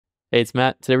Hey, it's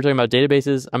Matt. Today we're talking about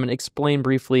databases. I'm going to explain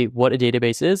briefly what a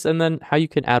database is and then how you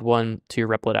can add one to your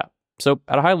Replit app. So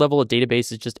at a high level, a database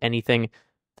is just anything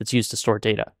that's used to store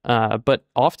data. But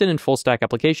often in full stack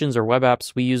applications or web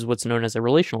apps, we use what's known as a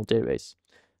relational database.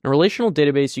 In a relational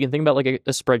database, you can think about like a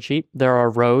spreadsheet. There are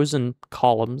rows and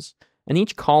columns, and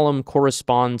each column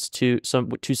corresponds to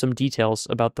some details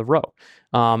about the row.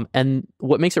 And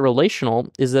what makes it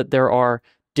relational is that there are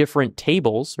different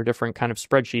tables or different kind of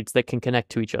spreadsheets that can connect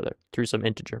to each other through some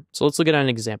integer. So let's look at an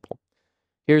example.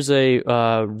 Here's a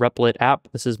Replit app.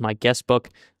 This is my guestbook.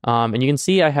 And you can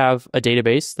see I have a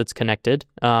database that's connected.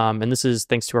 And this is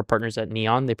thanks to our partners at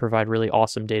Neon. They provide really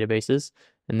awesome databases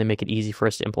and they make it easy for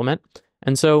us to implement.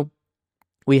 And so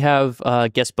we have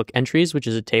guestbook entries, which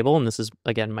is a table. And this is,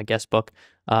 again, my guestbook.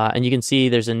 And you can see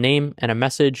there's a name and a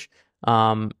message.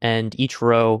 And each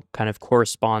row kind of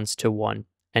corresponds to one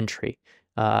entry.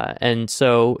 And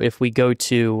so if we go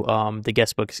to the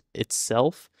guestbook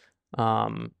itself,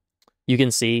 you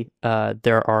can see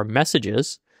there are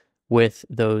messages with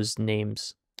those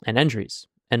names and entries,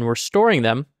 and we're storing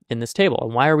them in this table.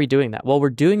 And why are we doing that? Well,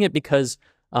 we're doing it because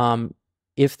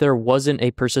if there wasn't a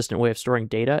persistent way of storing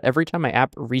data, every time my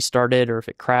app restarted or if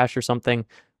it crashed or something,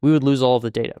 we would lose all of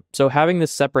the data. So having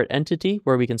this separate entity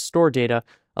where we can store data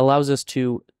allows us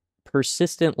to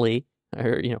persistently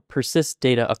persist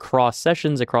data across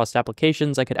sessions, across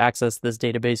applications. I could access this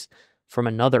database from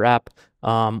another app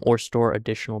or store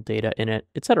additional data in it,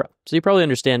 etc. So you probably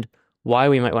understand why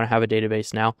we might want to have a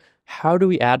database now. How do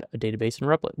we add a database in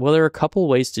Replit? Well, there are a couple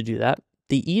ways to do that.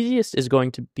 The easiest is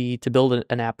going to be to build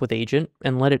an app with agent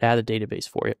and let it add a database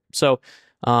for you. So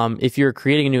if you're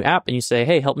creating a new app and you say,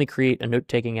 hey, help me create a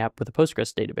note-taking app with a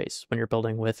Postgres database when you're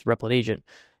building with Replit agent,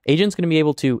 agent's going to be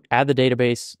able to add the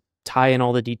database, tie in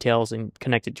all the details and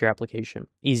connect it to your application.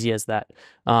 Easy as that.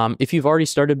 If you've already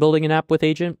started building an app with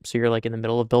agent, so you're like in the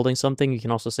middle of building something, you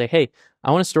can also say, hey, I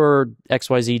want to store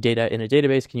XYZ data in a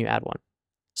database. Can you add one?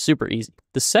 Super easy.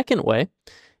 The second way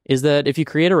is that if you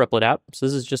create a Replit app, so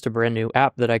this is just a brand new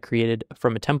app that I created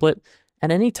from a template, at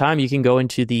any time you can go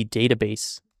into the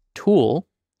database tool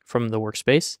from the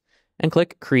workspace and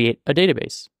click create a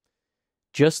database.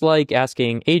 Just like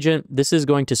asking agent, this is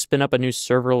going to spin up a new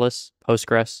serverless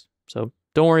Postgres. So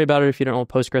don't worry about it if you don't know what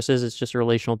Postgres is. It's just a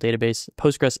relational database,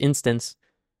 Postgres instance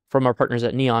from our partners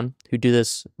at Neon who do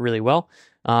this really well.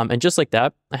 And just like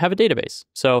that, I have a database.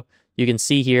 So you can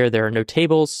see here, there are no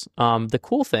tables. The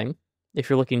cool thing, if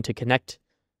you're looking to connect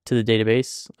to the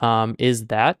database, is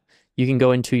that you can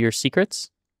go into your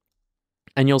secrets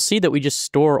and you'll see that we just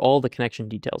store all the connection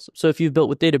details. So if you've built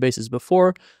with databases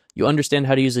before, you understand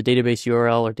how to use a database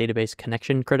URL or database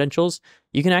connection credentials,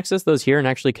 you can access those here and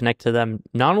actually connect to them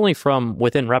not only from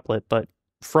within Replit, but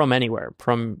from anywhere,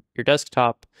 from your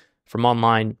desktop, from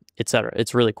online, etc.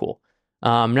 It's really cool.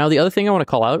 Now, the other thing I want to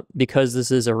call out, because this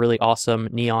is a really awesome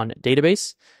Neon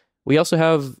database, we also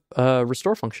have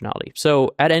restore functionality.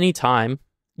 So at any time,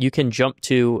 you can jump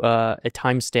to a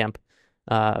timestamp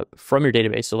from your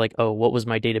database. So like, oh, what was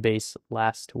my database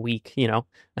last week,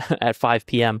 at 5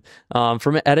 p.m.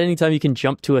 At any time, you can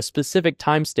jump to a specific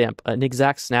timestamp, an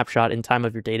exact snapshot in time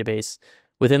of your database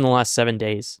within the last 7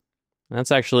 days. And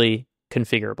that's actually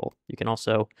configurable. You can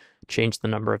also change the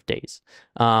number of days.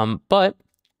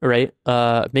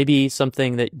 Maybe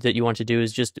something that you want to do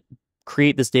is just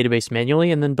create this database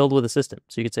manually and then build with Assistant.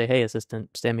 So you could say, hey,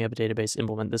 Assistant, stand me up a database,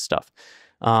 implement this stuff.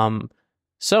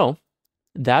 So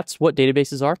that's what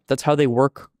databases are. That's how they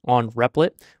work on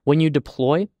Replit. When you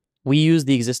deploy, we use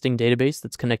the existing database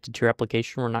that's connected to your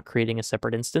application. We're not creating a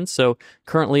separate instance. So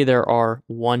currently there is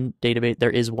one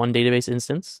database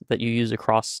instance that you use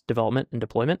across development and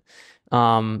deployment.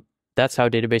 That's how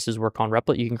databases work on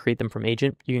Replit. You can create them from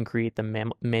agent. You can create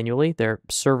them manually. They're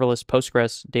serverless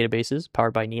Postgres databases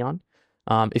powered by Neon.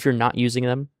 If you're not using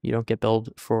them, you don't get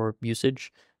billed for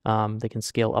usage. They can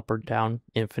scale up or down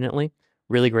infinitely.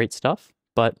 Really great stuff.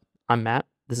 But I'm Matt.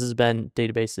 This has been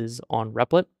Databases on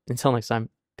Replit. Until next time,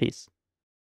 peace.